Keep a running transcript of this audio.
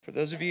For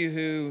those of you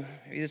who,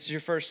 maybe this is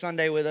your first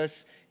Sunday with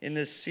us in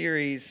this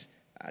series,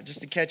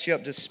 just to catch you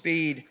up to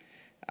speed,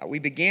 we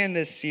began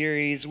this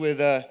series with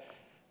a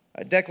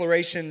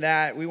declaration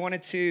that we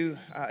wanted to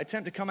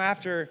attempt to come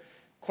after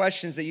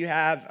questions that you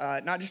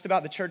have, not just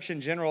about the church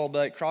in general,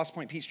 but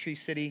Crosspoint Peachtree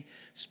City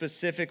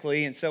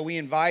specifically. And so we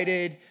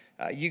invited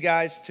you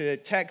guys to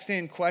text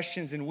in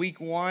questions in week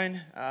one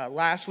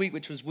last week,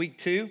 which was week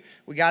 2.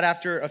 We got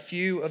after a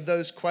few of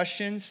those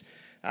questions,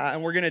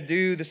 and we're going to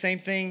do the same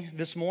thing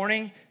this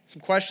morning. Some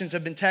questions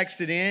have been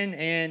texted in,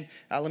 and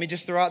let me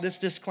just throw out this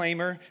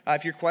disclaimer.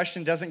 If your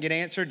question doesn't get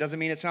answered, doesn't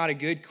mean it's not a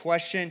good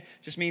question.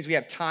 It just means we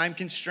have time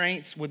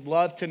constraints. Would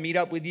love to meet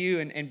up with you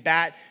and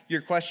bat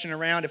your question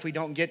around if we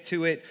don't get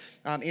to it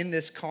in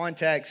this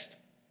context.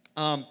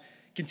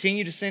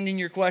 Continue to send in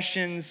your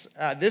questions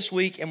this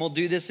week, and we'll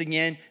do this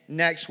again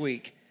next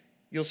week.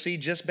 You'll see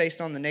just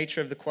based on the nature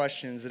of the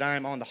questions that I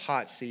am on the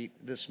hot seat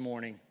this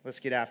morning.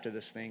 Let's get after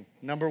this thing.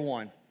 Number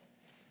 1.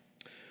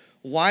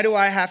 Why do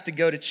I have to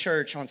go to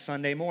church on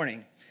Sunday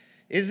morning?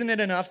 Isn't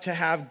it enough to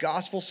have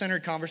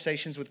gospel-centered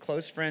conversations with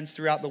close friends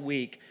throughout the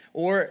week?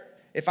 Or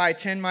if I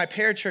attend my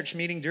parachurch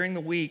meeting during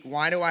the week,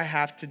 why do I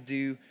have to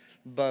do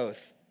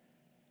both?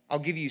 I'll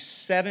give you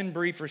 7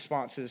 brief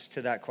responses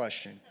to that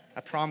question. I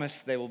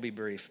promise they will be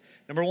brief.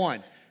 Number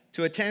 1,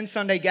 to attend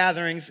Sunday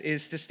gatherings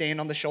is to stand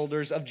on the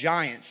shoulders of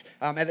giants.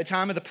 At the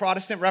time of the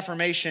Protestant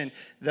Reformation,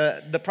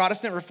 the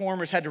Protestant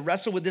reformers had to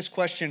wrestle with this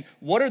question: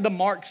 what are the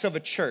marks of a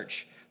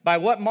church? By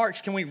what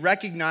marks can we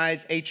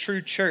recognize a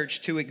true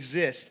church to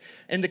exist?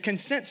 And the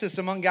consensus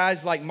among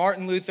guys like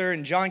Martin Luther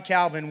and John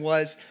Calvin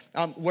was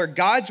where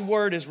God's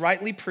word is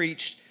rightly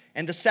preached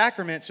and the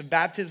sacraments of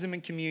baptism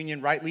and communion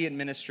rightly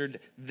administered,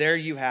 there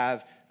you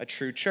have a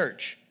true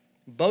church.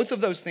 Both of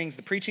those things,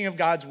 the preaching of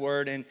God's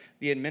word and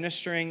the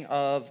administering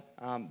of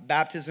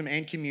baptism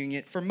and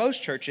communion, for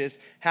most churches,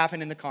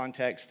 happen in the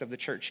context of the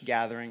church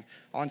gathering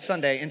on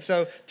Sunday. And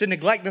so to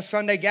neglect the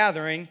Sunday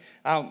gathering,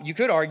 you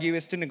could argue,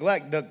 is to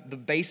neglect the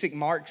basic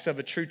marks of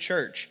a true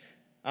church.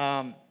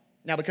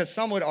 Now, because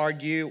some would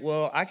argue,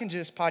 well, I can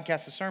just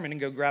podcast a sermon and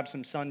go grab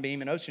some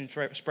Sunbeam and Ocean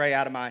Spray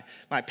out of my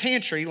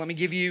pantry. Let me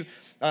give you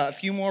a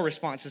few more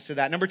responses to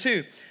that. Number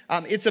 2,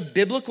 it's a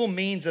biblical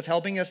means of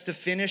helping us to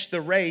finish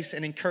the race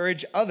and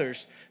encourage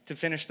others to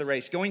finish the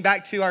race. Going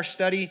back to our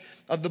study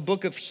of the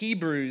book of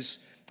Hebrews,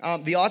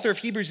 the author of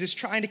Hebrews is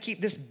trying to keep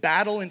this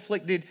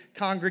battle-inflicted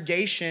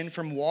congregation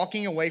from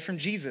walking away from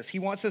Jesus. He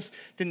wants us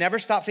to never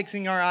stop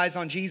fixing our eyes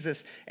on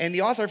Jesus. And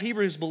the author of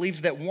Hebrews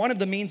believes that one of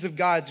the means of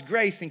God's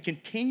grace in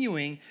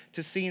continuing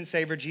to see and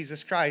savor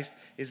Jesus Christ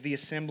is the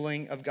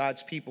assembling of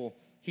God's people.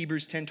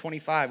 Hebrews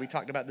 10:25, we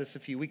talked about this a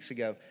few weeks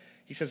ago.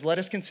 He says, let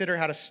us consider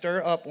how to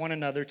stir up one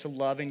another to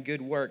love and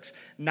good works,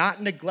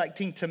 not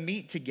neglecting to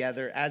meet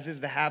together, as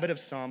is the habit of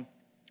some,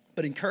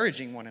 but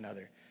encouraging one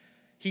another.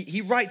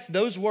 He writes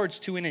those words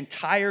to an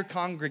entire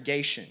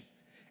congregation.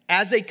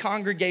 As a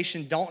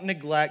congregation, don't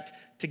neglect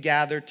to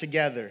gather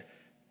together.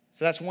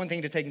 So that's one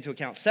thing to take into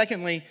account.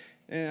 Secondly,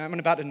 I'm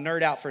about to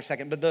nerd out for a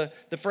second, but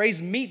the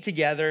phrase meet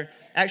together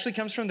actually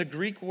comes from the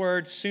Greek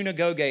word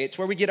synagoge. It's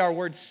where we get our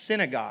word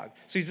synagogue.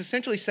 So he's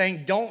essentially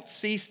saying don't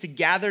cease to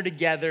gather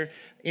together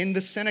in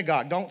the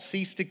synagogue. Don't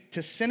cease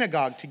to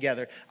synagogue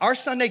together. Our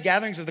Sunday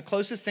gatherings are the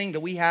closest thing that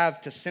we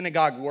have to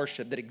synagogue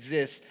worship that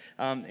exists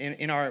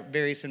in our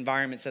various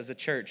environments as a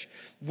church.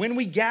 When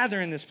we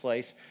gather in this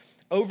place,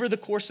 over the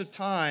course of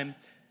time,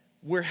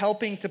 we're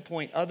helping to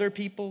point other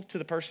people to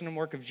the person and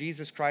work of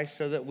Jesus Christ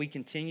so that we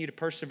continue to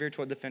persevere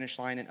toward the finish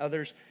line, and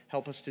others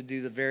help us to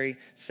do the very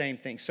same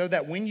thing. So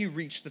that when you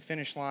reach the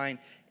finish line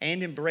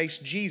and embrace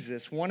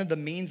Jesus, one of the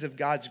means of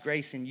God's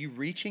grace in you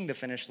reaching the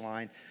finish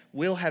line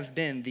will have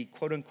been the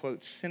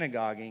quote-unquote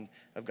synagoguing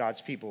of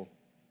God's people.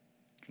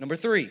 Number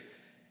 3,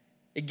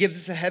 it gives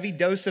us a heavy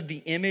dose of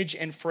the image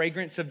and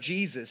fragrance of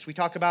Jesus. We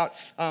talk about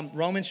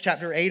Romans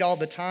chapter 8 all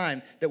the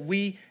time, that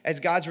we, as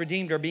God's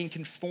redeemed, are being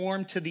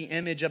conformed to the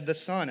image of the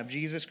Son, of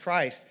Jesus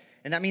Christ.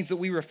 And that means that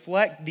we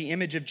reflect the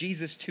image of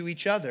Jesus to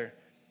each other.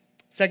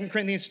 2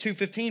 Corinthians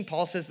 2:15,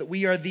 Paul says that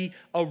we are the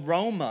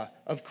aroma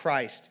of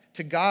Christ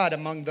to God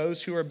among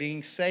those who are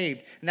being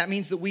saved. And that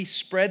means that we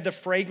spread the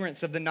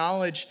fragrance of the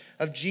knowledge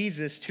of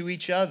Jesus to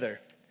each other.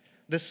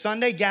 The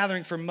Sunday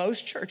gathering for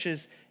most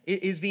churches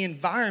is the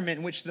environment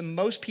in which the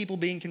most people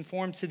being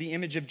conformed to the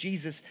image of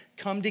Jesus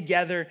come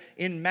together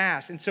in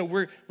mass. And so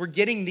we're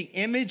getting the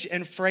image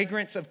and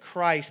fragrance of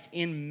Christ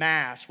in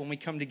mass when we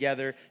come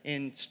together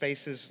in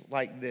spaces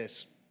like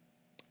this.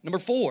 Number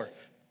 4,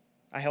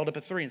 I held up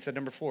a 3 and said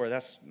number 4.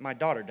 That's my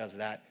daughter does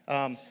that.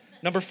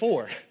 Number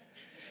 4,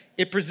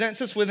 it presents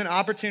us with an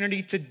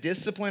opportunity to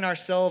discipline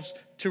ourselves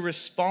to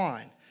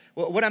respond.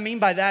 What I mean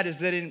by that is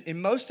that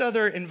in most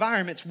other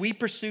environments, we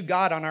pursue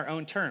God on our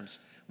own terms.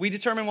 We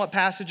determine what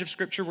passage of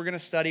Scripture we're going to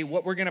study,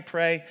 what we're going to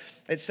pray,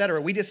 etc.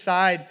 We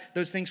decide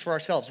those things for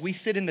ourselves. We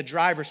sit in the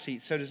driver's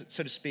seat, so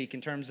to speak, in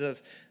terms of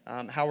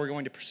how we're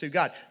going to pursue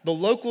God. The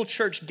local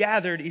church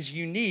gathered is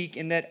unique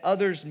in that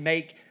others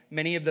make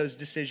many of those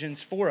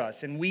decisions for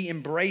us, and we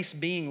embrace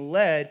being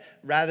led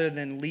rather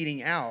than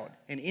leading out.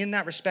 And in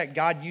that respect,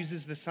 God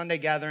uses the Sunday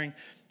gathering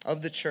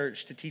of the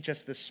church to teach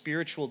us the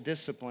spiritual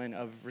discipline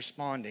of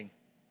responding.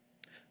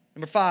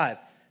 Number 5,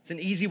 it's an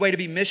easy way to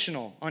be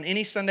missional. On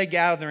any Sunday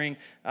gathering,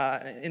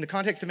 in the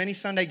context of any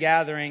Sunday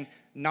gathering,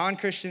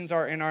 non-Christians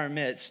are in our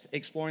midst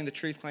exploring the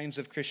truth claims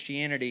of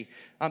Christianity.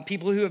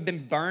 People who have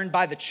been burned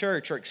by the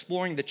church are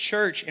exploring the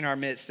church in our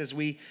midst as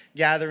we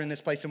gather in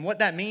this place. And what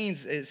that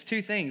means is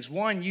 2 things.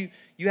 One, you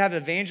have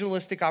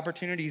evangelistic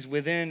opportunities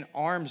within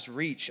arm's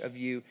reach of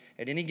you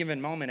at any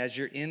given moment as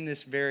you're in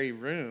this very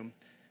room.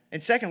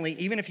 And secondly,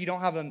 even if you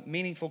don't have a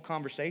meaningful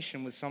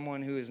conversation with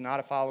someone who is not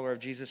a follower of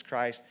Jesus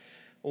Christ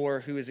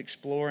or who is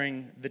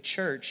exploring the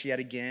church yet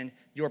again,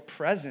 your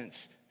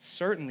presence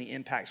certainly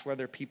impacts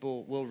whether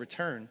people will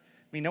return.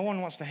 I mean, no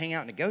one wants to hang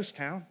out in a ghost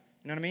town,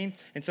 you know what I mean?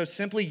 And so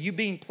simply you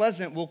being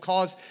pleasant will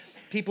cause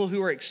people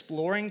who are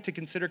exploring to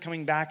consider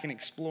coming back and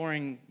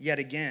exploring yet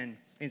again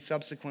in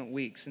subsequent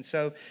weeks. And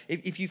so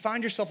if you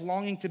find yourself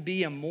longing to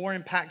be a more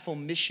impactful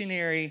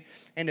missionary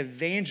and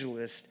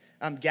evangelist,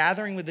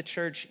 gathering with the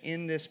church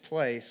in this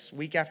place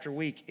week after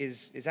week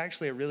is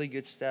actually a really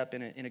good step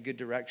in a good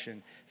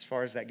direction as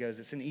far as that goes.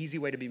 It's an easy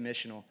way to be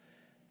missional.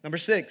 Number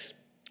 6,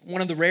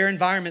 one of the rare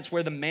environments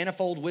where the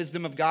manifold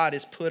wisdom of God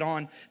is put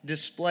on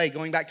display.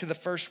 Going back to the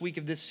first week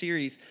of this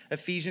series,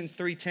 Ephesians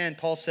 3:10,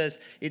 Paul says,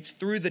 it's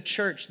through the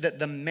church that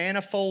the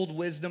manifold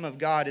wisdom of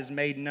God is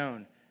made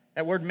known.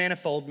 That word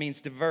manifold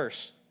means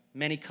diverse,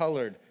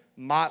 many-colored,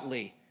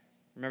 motley.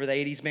 Remember the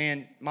 80s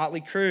band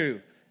Motley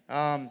Crue?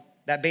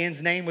 That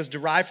band's name was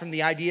derived from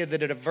the idea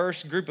that a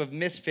diverse group of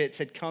misfits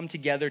had come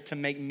together to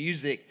make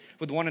music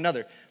with one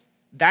another.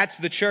 That's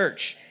the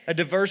church, a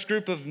diverse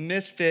group of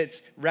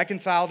misfits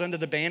reconciled under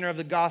the banner of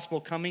the gospel,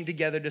 coming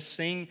together to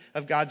sing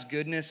of God's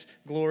goodness,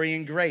 glory,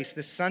 and grace.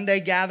 The Sunday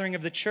gathering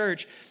of the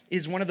church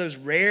is one of those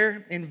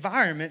rare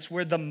environments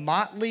where the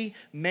motley,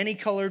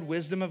 many-colored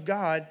wisdom of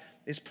God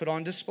is put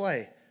on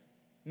display.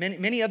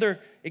 Many other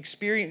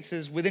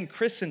experiences within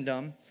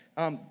Christendom,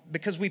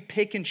 because we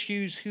pick and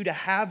choose who to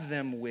have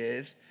them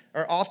with,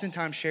 are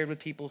oftentimes shared with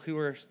people who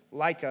are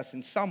like us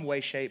in some way,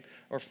 shape,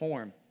 or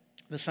form.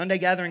 The Sunday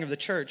gathering of the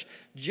church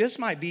just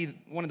might be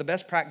one of the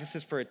best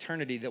practices for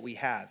eternity that we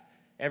have.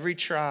 Every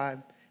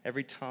tribe,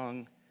 every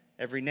tongue,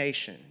 every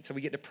nation. So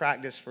we get to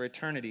practice for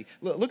eternity.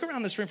 Look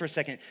around this room for a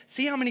second.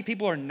 See how many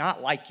people are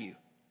not like you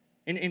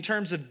in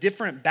terms of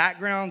different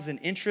backgrounds and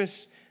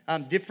interests,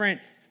 different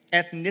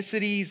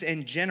ethnicities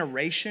and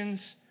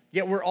generations.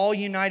 Yet we're all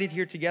united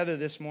here together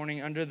this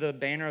morning under the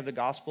banner of the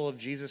gospel of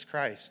Jesus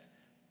Christ.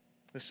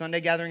 The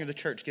Sunday gathering of the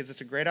church gives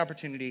us a great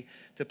opportunity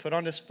to put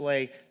on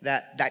display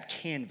that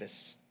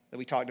canvas that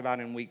we talked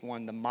about in week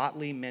 1, the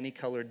motley,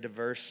 many-colored,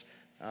 diverse,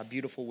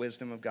 beautiful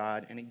wisdom of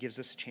God, and it gives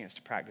us a chance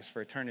to practice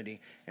for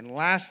eternity. And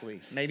lastly,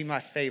 maybe my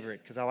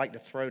favorite, because I like to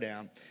throw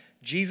down,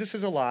 Jesus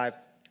is alive,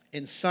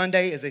 and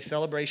Sunday is a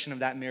celebration of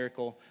that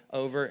miracle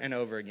over and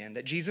over again.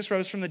 That Jesus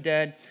rose from the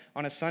dead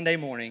on a Sunday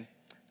morning,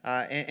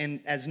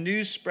 and as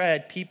news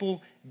spread,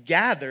 people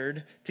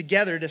gathered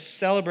together to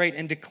celebrate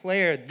and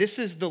declare, this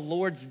is the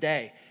Lord's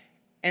day.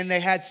 And they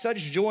had such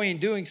joy in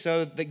doing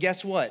so that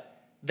guess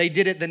what? They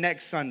did it the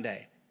next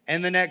Sunday,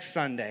 and the next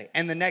Sunday,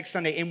 and the next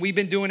Sunday. And we've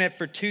been doing it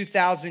for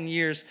 2,000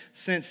 years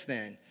since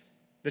then.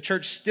 The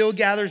church still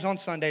gathers on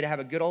Sunday to have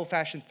a good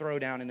old-fashioned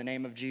throwdown in the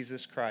name of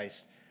Jesus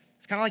Christ.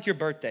 It's kind of like your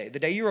birthday. The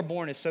day you were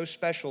born is so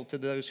special to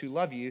those who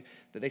love you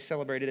that they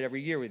celebrate it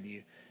every year with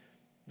you.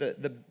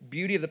 The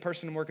beauty of the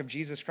person and work of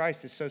Jesus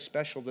Christ is so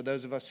special to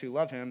those of us who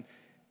love him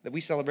that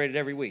we celebrate it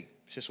every week.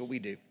 It's just what we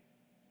do.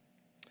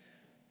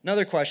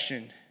 Another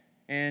question,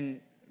 and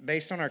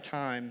based on our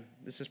time,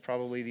 this is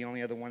probably the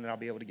only other one that I'll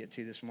be able to get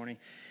to this morning.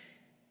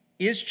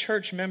 Is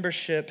church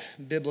membership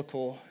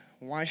biblical?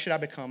 Why should I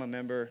become a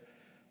member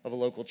of a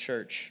local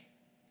church?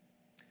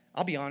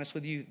 I'll be honest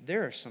with you,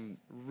 there are some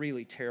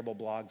really terrible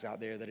blogs out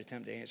there that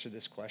attempt to answer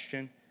this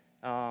question.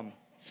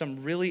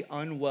 Some really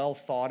unwell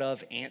thought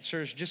of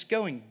answers. Just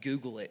go and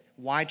Google it.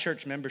 Why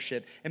church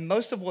membership? And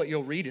most of what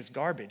you'll read is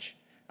garbage.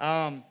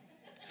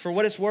 For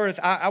what it's worth,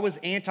 I was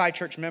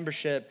anti-church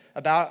membership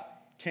about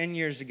 10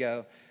 years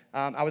ago.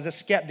 I was a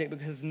skeptic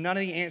because none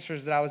of the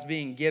answers that I was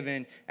being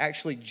given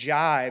actually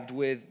jived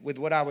with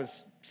what I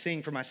was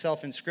seeing for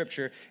myself in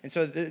Scripture. And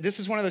so this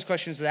is one of those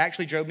questions that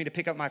actually drove me to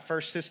pick up my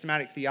first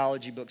systematic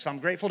theology book. So I'm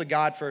grateful to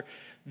God for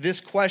this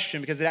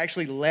question because it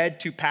actually led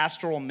to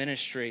pastoral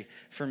ministry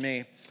for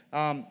me.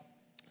 So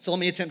let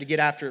me attempt to get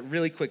after it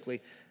really quickly.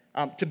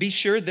 To be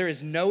sure, there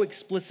is no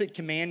explicit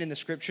command in the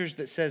Scriptures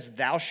that says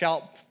thou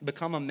shalt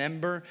become a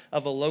member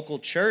of a local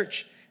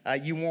church.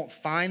 You won't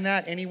find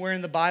that anywhere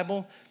in the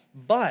Bible,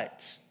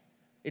 but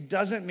it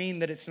doesn't mean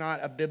that it's not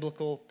a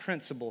biblical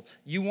principle.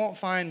 You won't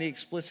find the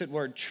explicit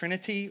word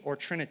Trinity or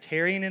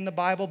Trinitarian in the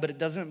Bible, but it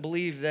doesn't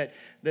believe that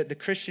the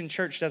Christian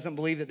church doesn't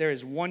believe that there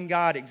is one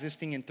God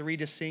existing in 3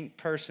 distinct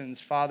persons,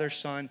 Father,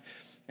 Son,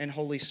 and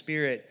Holy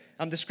Spirit.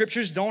 The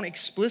Scriptures don't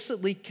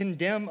explicitly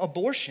condemn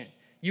abortion.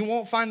 You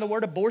won't find the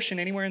word abortion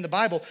anywhere in the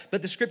Bible,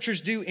 but the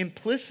Scriptures do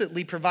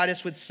implicitly provide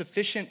us with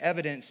sufficient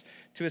evidence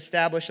to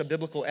establish a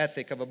biblical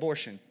ethic of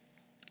abortion.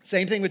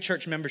 Same thing with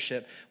church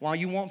membership. While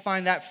you won't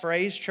find that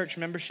phrase, church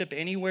membership,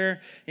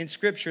 anywhere in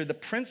Scripture, the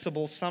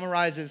principle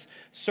summarizes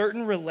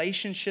certain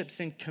relationships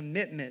and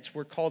commitments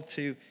we're called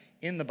to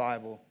in the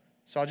Bible.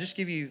 So I'll just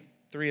give you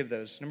 3 of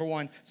those. Number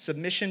 1,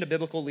 submission to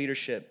biblical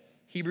leadership.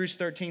 Hebrews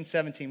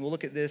 13:17. We'll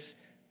look at this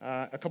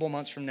a couple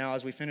months from now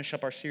as we finish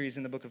up our series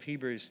in the book of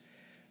Hebrews.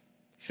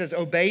 He says,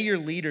 obey your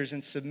leaders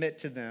and submit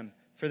to them,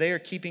 for they are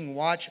keeping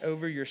watch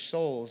over your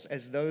souls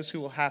as those who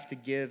will have to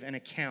give an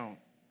account.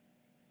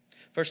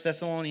 1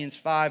 Thessalonians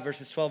 5,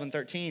 verses 12 and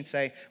 13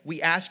 say,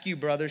 we ask you,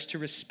 brothers, to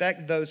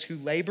respect those who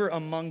labor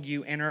among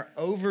you and are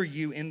over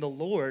you in the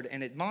Lord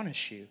and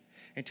admonish you,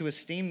 and to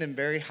esteem them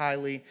very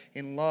highly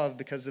in love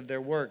because of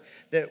their work.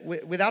 That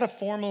without a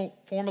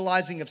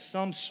formalizing of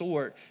some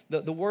sort,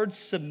 the words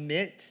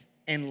submit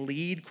and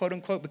lead, quote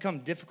unquote, become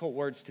difficult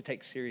words to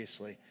take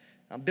seriously.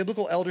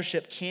 Biblical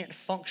eldership can't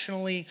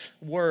functionally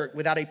work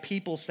without a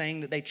people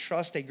saying that they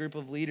trust a group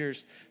of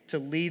leaders to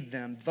lead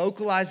them.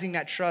 Vocalizing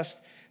that trust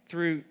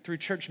through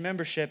church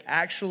membership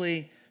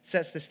actually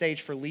sets the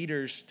stage for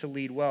leaders to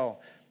lead well.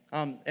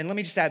 And let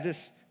me just add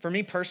this. For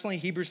me personally,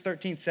 Hebrews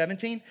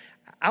 13:17,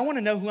 I want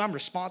to know who I'm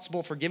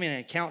responsible for giving an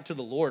account to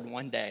the Lord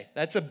one day.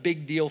 That's a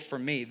big deal for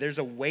me. There's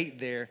a weight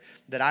there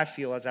that I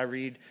feel as I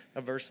read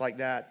a verse like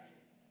that.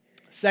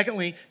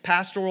 Secondly,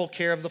 pastoral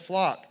care of the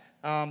flock.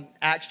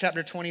 Acts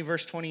chapter 20,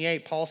 verse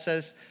 28, Paul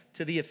says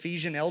to the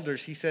Ephesian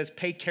elders, he says,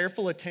 pay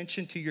careful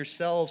attention to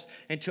yourselves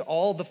and to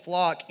all the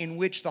flock in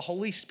which the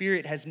Holy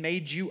Spirit has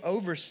made you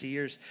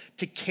overseers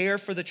to care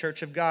for the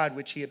church of God,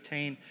 which he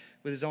obtained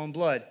with his own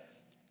blood.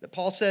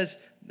 Paul says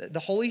the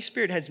Holy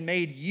Spirit has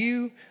made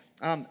you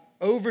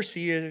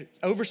overseers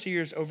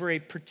over a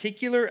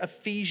particular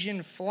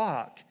Ephesian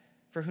flock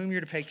for whom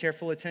you're to pay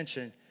careful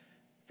attention.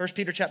 1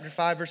 Peter chapter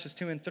 5, verses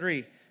 2 and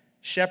 3,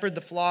 shepherd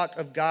the flock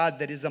of God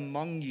that is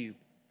among you,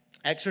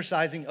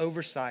 exercising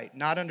oversight,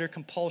 not under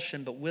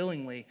compulsion, but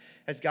willingly,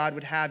 as God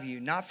would have you,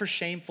 not for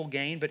shameful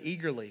gain, but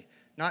eagerly,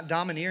 not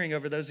domineering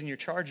over those in your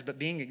charge, but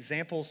being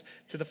examples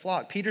to the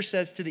flock. Peter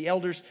says to the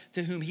elders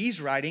to whom he's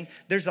writing,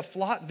 there's a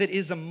flock that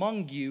is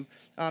among you,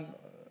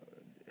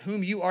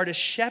 whom you are to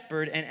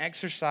shepherd and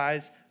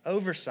exercise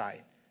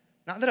oversight.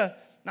 Not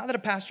that a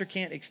pastor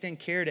can't extend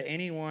care to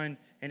anyone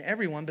and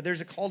everyone, but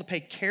there's a call to pay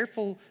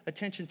careful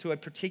attention to a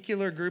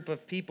particular group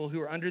of people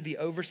who are under the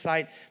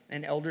oversight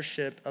and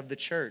eldership of the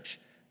church.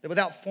 That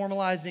without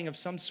formalizing of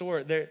some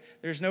sort,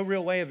 there's no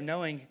real way of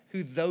knowing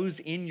who those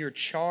in your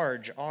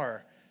charge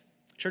are.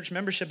 Church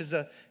membership is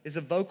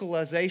a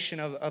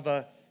vocalization of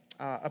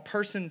a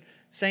person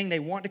saying they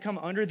want to come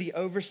under the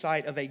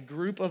oversight of a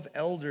group of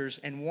elders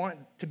and want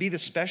to be the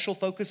special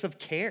focus of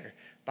care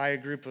by a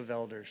group of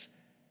elders.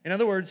 In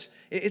other words,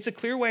 it's a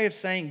clear way of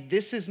saying,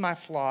 this is my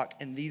flock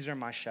and these are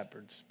my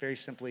shepherds, very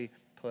simply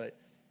put.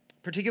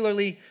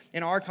 Particularly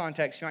in our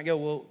context, you might go,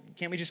 well,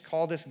 can't we just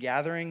call this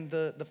gathering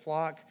the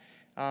flock?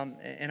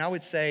 And I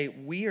would say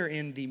we are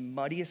in the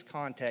muddiest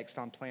context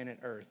on planet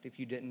Earth, if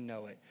you didn't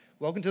know it.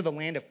 Welcome to the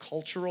land of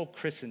cultural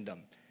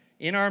Christendom.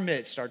 In our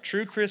midst are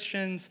true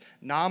Christians,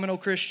 nominal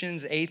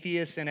Christians,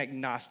 atheists, and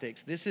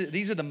agnostics.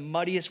 These are the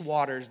muddiest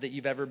waters that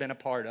you've ever been a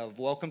part of.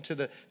 Welcome to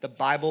the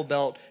Bible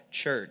Belt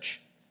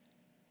Church.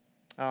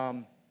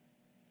 And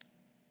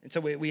so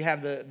we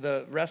have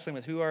the wrestling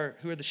with who are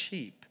the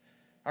sheep.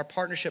 Our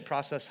partnership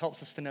process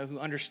helps us to know who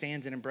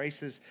understands and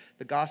embraces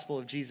the gospel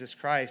of Jesus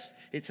Christ.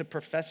 It's a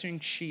professing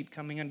sheep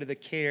coming under the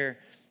care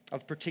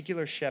of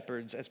particular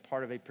shepherds as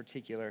part of a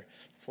particular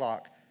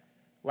flock.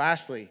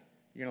 Lastly,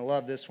 you're going to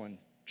love this one,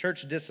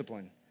 church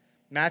discipline.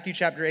 Matthew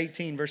chapter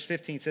 18, verse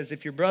 15 says,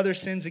 if your brother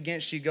sins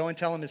against you, go and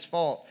tell him his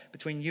fault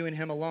between you and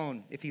him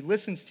alone. If he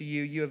listens to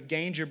you, you have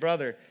gained your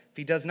brother. If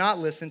he does not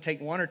listen,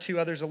 take 1 or 2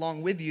 others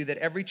along with you, that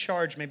every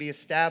charge may be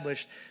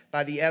established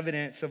by the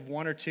evidence of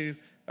 2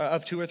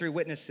 or 3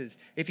 witnesses.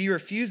 If he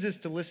refuses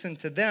to listen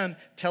to them,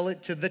 tell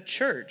it to the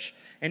church.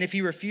 And if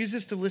he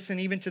refuses to listen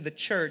even to the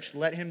church,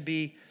 let him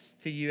be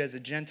to you as a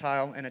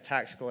Gentile and a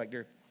tax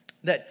collector.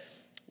 That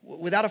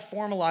without a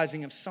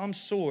formalizing of some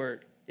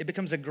sort, it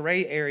becomes a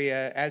gray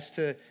area as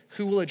to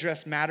who will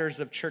address matters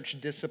of church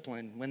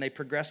discipline when they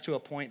progress to a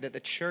point that the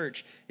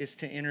church is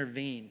to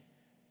intervene.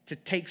 To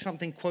take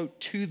something, quote,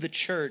 to the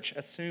church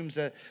assumes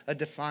a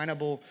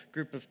definable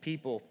group of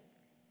people.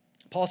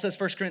 Paul says,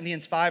 1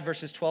 Corinthians 5,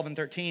 verses 12 and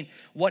 13,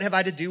 what have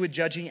I to do with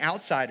judging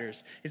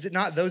outsiders? Is it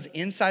not those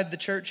inside the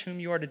church whom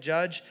you are to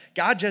judge?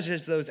 God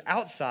judges those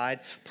outside.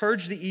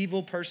 Purge the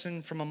evil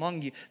person from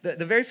among you.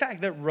 The very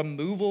fact that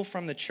removal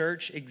from the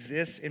church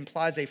exists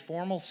implies a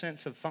formal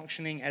sense of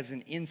functioning as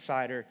an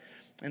insider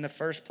in the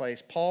first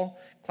place. Paul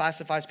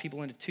classifies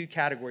people into 2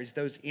 categories,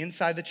 those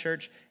inside the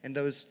church and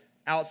those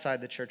outside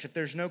the church. If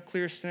there's no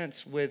clear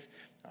sense with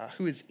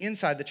who is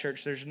inside the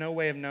church, there's no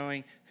way of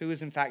knowing who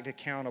is in fact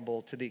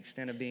accountable to the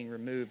extent of being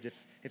removed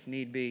if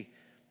need be.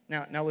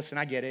 Now listen,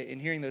 I get it. In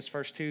hearing those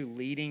first 2,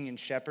 leading and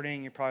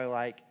shepherding, you're probably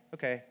like,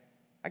 okay,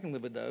 I can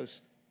live with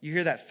those. You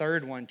hear that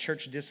third one,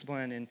 church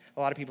discipline, and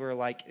a lot of people are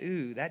like,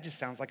 ooh, that just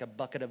sounds like a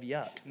bucket of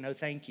yuck. No,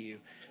 thank you.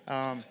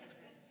 And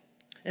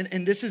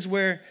this is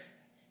where,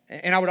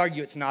 And I would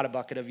argue it's not a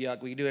bucket of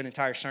yuck. We could do an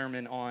entire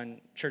sermon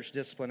on church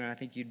discipline, and I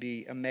think you'd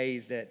be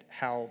amazed at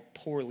how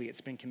poorly it's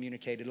been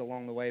communicated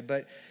along the way.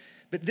 But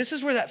this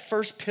is where that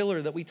first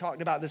pillar that we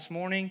talked about this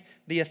morning,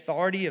 the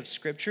authority of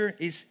Scripture,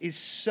 is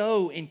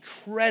so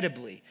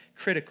incredibly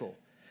critical.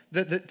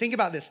 Think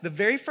about this. The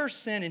very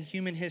first sin in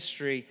human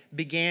history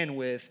began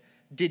with,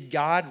 did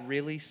God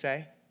really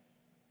say?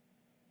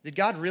 Did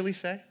God really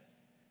say?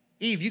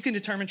 Eve, you can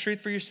determine truth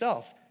for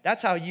yourself.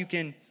 That's how you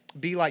can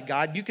be like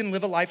God. You can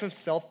live a life of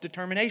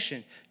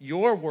self-determination.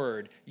 Your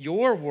word,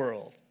 your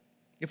world.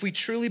 If we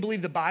truly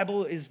believe the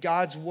Bible is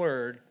God's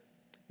word,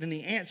 then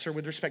the answer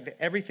with respect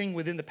to everything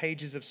within the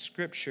pages of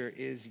Scripture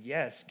is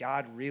yes,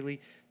 God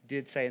really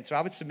did say. And so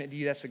I would submit to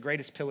you that's the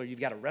greatest pillar you've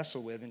got to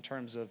wrestle with in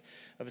terms of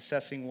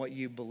assessing what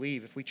you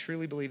believe. If we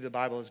truly believe the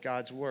Bible is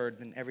God's word,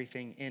 then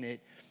everything in it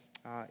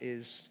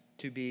is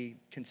to be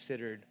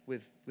considered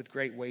with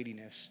great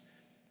weightiness.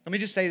 Let me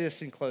just say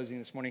this in closing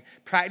this morning.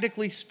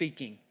 Practically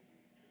speaking,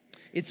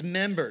 it's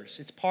members,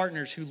 it's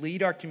partners who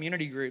lead our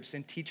community groups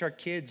and teach our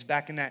kids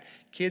back in that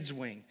kids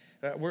wing.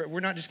 We're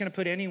not just going to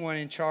put anyone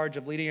in charge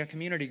of leading a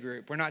community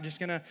group. We're not just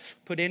going to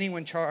put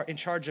anyone in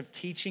charge of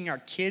teaching our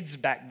kids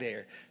back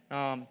there.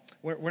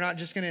 We're not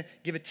just going to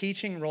give a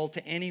teaching role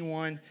to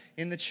anyone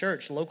in the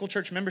church. Local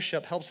church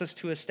membership helps us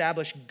to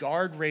establish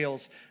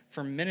guardrails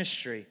for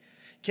ministry.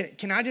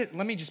 Let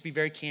me just be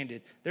very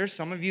candid. There's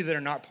some of you that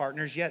are not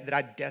partners yet that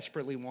I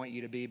desperately want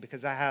you to be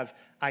because I have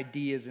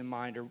ideas in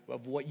mind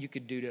of what you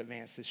could do to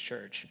advance this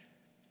church.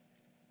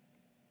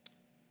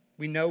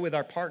 We know with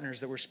our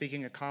partners that we're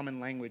speaking a common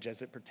language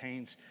as it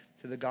pertains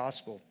to the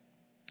gospel.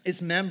 It's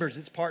members,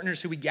 it's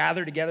partners who we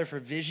gather together for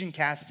vision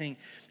casting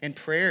and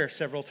prayer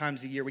several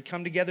times a year. We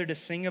come together to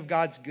sing of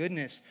God's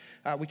goodness.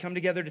 We come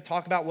together to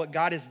talk about what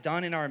God has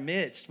done in our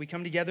midst. We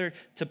come together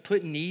to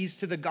put knees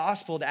to the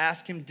gospel, to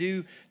ask Him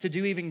to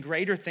do even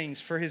greater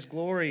things for His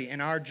glory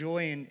and our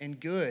joy and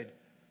good.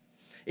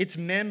 It's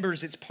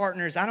members, it's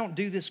partners. I don't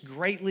do this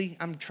greatly.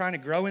 I'm trying to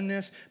grow in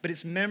this, but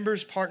it's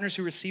members, partners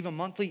who receive a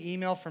monthly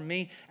email from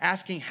me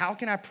asking, how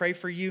can I pray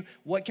for you?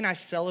 What can I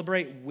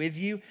celebrate with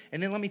you?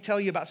 And then let me tell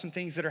you about some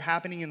things that are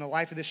happening in the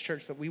life of this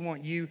church that we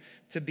want you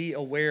to be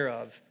aware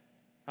of.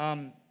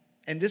 And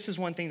this is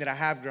one thing that I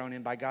have grown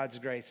in by God's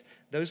grace.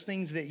 Those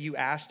things that you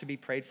ask to be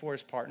prayed for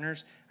as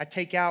partners, I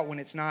take out when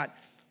it's not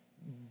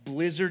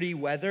blizzardy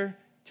weather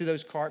to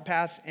those cart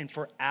paths and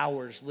for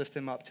hours lift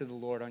them up to the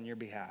Lord on your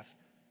behalf.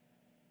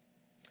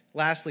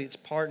 Lastly, it's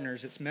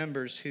partners, it's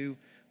members who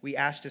we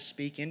ask to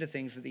speak into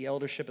things that the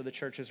eldership of the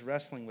church is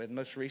wrestling with.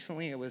 Most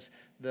recently, it was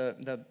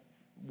the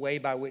way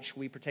by which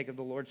we partake of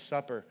the Lord's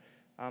Supper.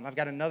 I've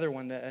got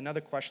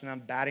another question I'm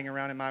batting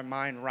around in my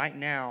mind right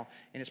now,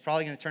 and it's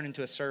probably going to turn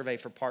into a survey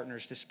for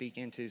partners to speak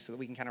into so that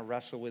we can kind of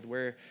wrestle with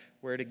where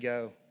to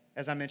go.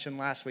 As I mentioned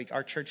last week,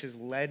 our church is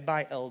led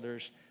by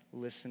elders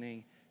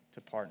listening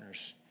to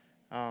partners.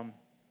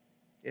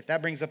 If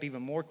that brings up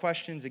even more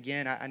questions,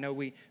 again, I know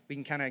we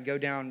can kind of go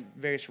down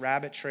various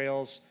rabbit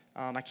trails.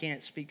 I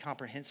can't speak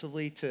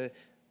comprehensively to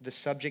the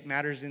subject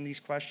matters in these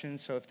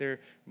questions, so if there are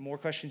more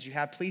questions you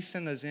have, please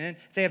send those in.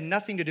 If they have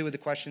nothing to do with the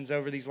questions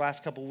over these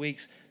last couple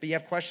weeks, but you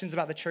have questions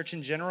about the church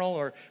in general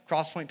or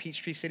Crosspoint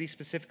Peachtree City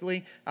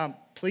specifically,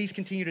 please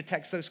continue to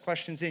text those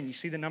questions in. You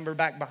see the number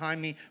back behind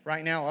me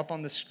right now up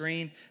on the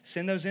screen.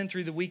 Send those in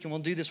through the week, and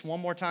we'll do this one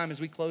more time as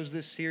we close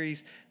this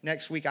series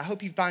next week. I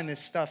hope you find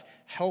this stuff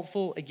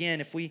helpful.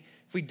 Again, if we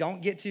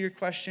don't get to your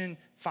question,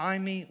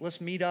 find me.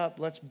 Let's meet up.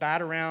 Let's bat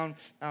around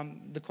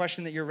the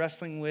question that you're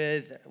wrestling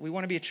with. We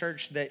want to be a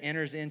church that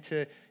enters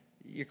into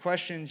your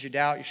questions, your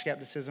doubt, your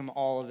skepticism,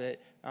 all of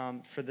it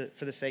for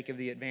the sake of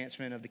the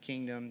advancement of the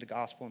kingdom, the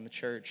gospel, and the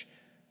church.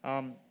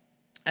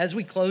 As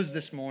we close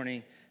this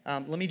morning,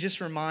 let me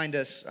just remind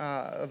us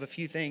of a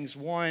few things.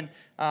 One,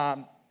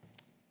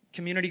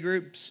 community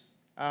groups.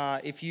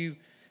 If you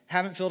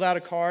haven't filled out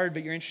a card,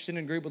 but you're interested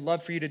in a group, would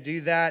love for you to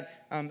do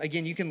that.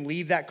 Again, you can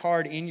leave that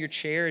card in your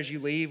chair as you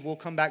leave. We'll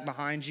come back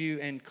behind you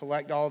and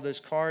collect all of those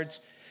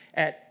cards.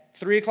 At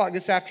 3 o'clock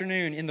this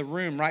afternoon in the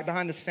room right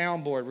behind the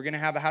soundboard, we're going to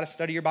have a How to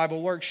Study Your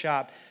Bible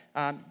workshop.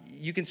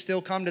 You can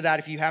still come to that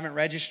if you haven't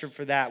registered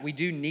for that. We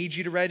do need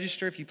you to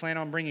register if you plan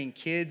on bringing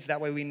kids. That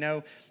way we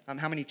know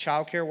how many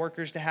childcare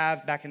workers to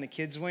have back in the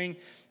kids wing.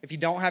 If you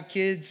don't have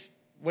kids,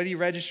 whether you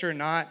register or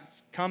not,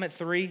 come at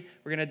 3.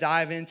 We're going to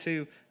dive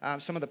into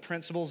some of the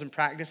principles and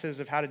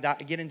practices of how to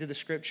get into the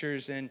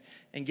scriptures and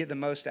get the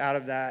most out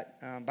of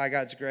that by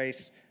God's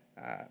grace.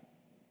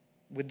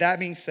 With that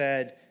being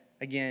said,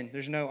 again,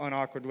 there's no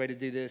unawkward way to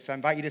do this. I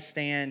invite you to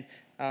stand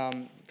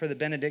for the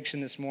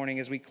benediction this morning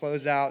as we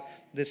close out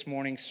this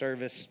morning's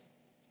service.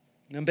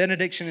 The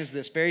benediction is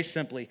this, very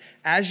simply.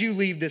 As you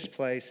leave this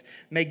place,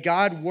 may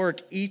God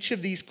work each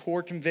of these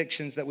core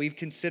convictions that we've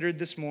considered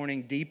this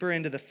morning deeper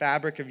into the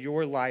fabric of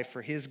your life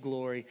for His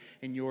glory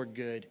and your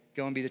good.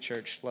 Go and be the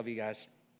church. Love you guys.